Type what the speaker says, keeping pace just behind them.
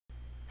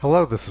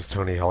Hello, this is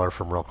Tony Heller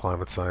from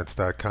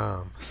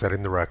RealClimateScience.com,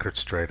 setting the record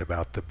straight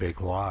about the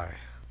big lie.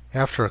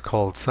 After a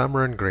cold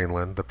summer in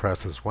Greenland, the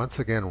press is once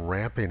again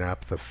ramping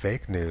up the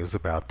fake news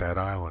about that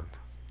island.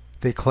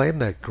 They claim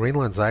that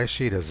Greenland's ice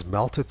sheet has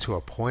melted to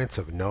a point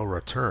of no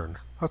return,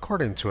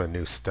 according to a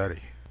new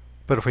study.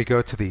 But if we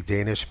go to the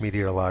Danish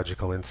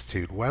Meteorological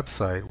Institute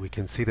website, we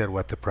can see that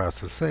what the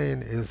press is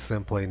saying is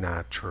simply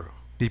not true.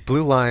 The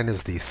blue line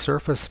is the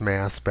surface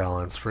mass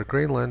balance for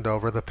Greenland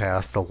over the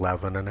past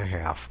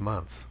 11.5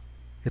 months.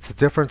 It's the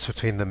difference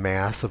between the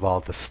mass of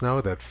all the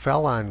snow that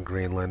fell on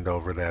Greenland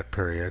over that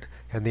period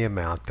and the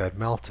amount that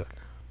melted.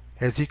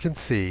 As you can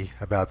see,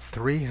 about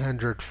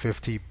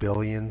 350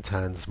 billion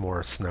tons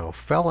more snow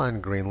fell on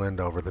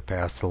Greenland over the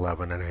past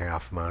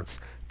 11.5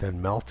 months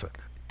than melted.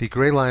 The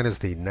gray line is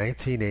the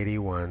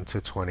 1981 to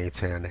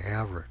 2010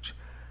 average.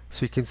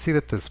 So you can see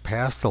that this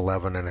past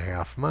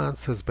 11.5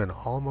 months has been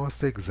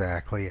almost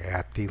exactly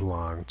at the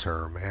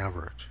long-term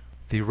average.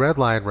 The red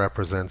line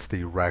represents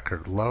the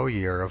record low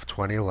year of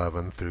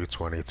 2011 through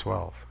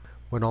 2012,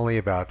 when only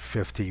about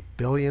 50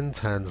 billion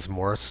tons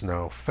more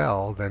snow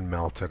fell than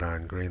melted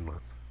on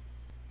Greenland.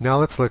 Now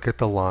let's look at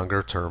the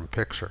longer-term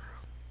picture.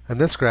 In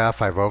this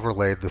graph, I've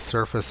overlaid the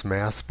surface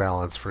mass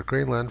balance for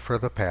Greenland for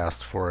the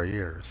past 4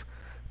 years.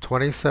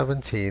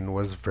 2017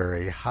 was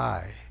very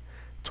high.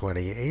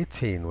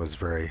 2018 was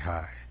very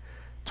high.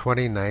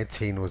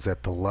 2019 was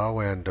at the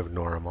low end of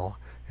normal,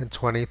 and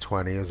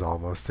 2020 is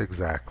almost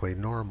exactly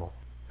normal.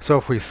 So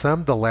if we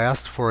summed the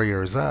last 4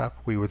 years up,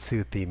 we would see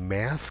that the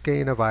mass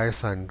gain of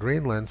ice on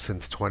Greenland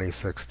since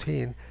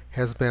 2016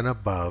 has been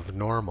above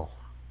normal.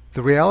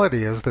 The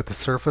reality is that the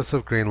surface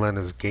of Greenland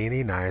is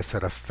gaining ice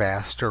at a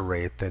faster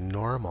rate than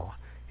normal.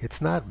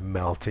 It's not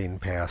melting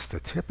past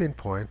a tipping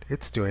point,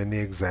 it's doing the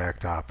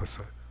exact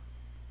opposite.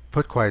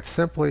 Put quite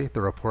simply,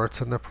 the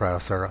reports in the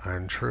press are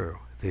untrue.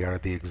 They are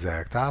the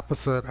exact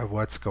opposite of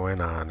what's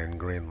going on in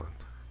Greenland.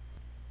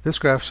 This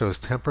graph shows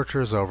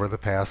temperatures over the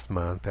past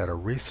month at a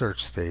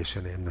research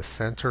station in the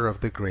center of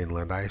the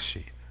Greenland ice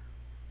sheet.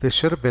 This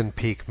should have been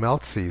peak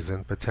melt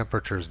season, but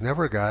temperatures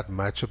never got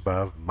much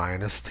above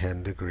minus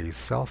 10 degrees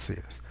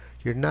Celsius.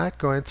 You're not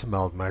going to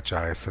melt much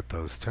ice at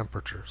those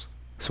temperatures.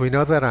 So we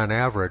know that on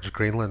average,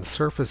 Greenland's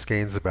surface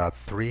gains about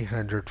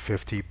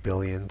 350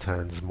 billion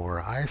tons more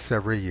ice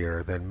every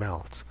year than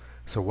melts.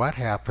 So what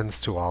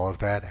happens to all of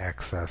that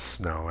excess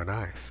snow and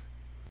ice?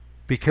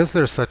 Because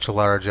there's such a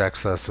large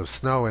excess of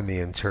snow in the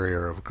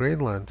interior of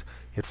Greenland,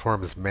 it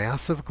forms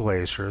massive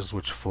glaciers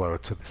which flow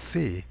to the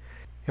sea.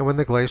 And when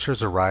the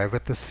glaciers arrive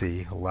at the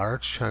sea,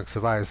 large chunks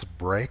of ice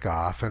break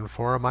off and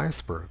form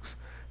icebergs.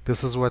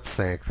 This is what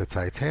sank the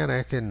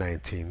Titanic in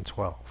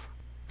 1912.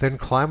 Then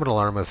climate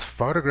alarmists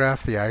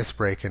photograph the ice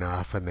breaking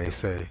off and they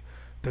say,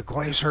 "The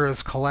glacier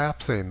is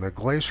collapsing, the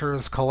glacier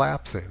is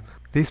collapsing."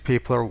 These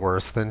people are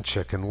worse than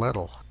Chicken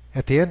Little.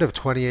 At the end of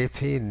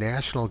 2018,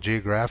 National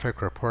Geographic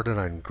reported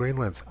on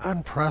Greenland's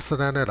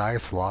unprecedented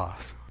ice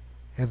loss.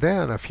 And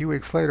then, a few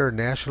weeks later,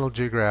 National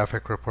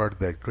Geographic reported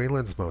that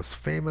Greenland's most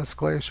famous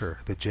glacier,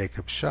 the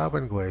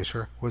Jakobshavn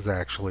Glacier, was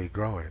actually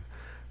growing.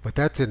 But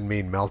that didn't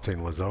mean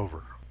melting was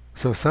over.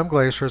 So some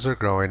glaciers are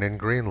growing in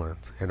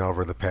Greenland, and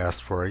over the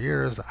past 4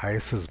 years,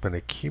 ice has been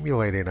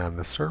accumulating on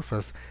the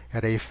surface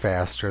at a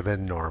faster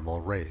than normal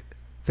rate.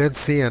 Then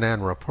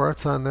CNN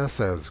reports on this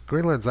as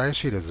Greenland's ice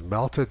sheet has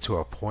melted to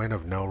a point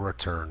of no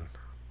return.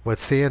 What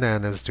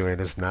CNN is doing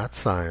is not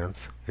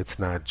science, it's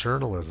not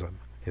journalism,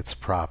 it's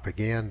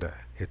propaganda,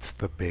 it's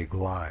the big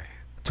lie.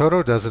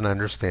 Toto doesn't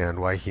understand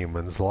why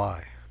humans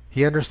lie.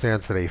 He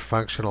understands that a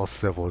functional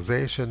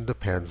civilization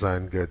depends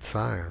on good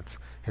science,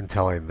 and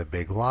telling the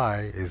big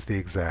lie is the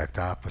exact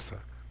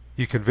opposite.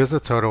 You can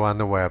visit Toto on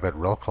the web at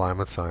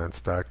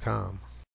realclimatescience.com.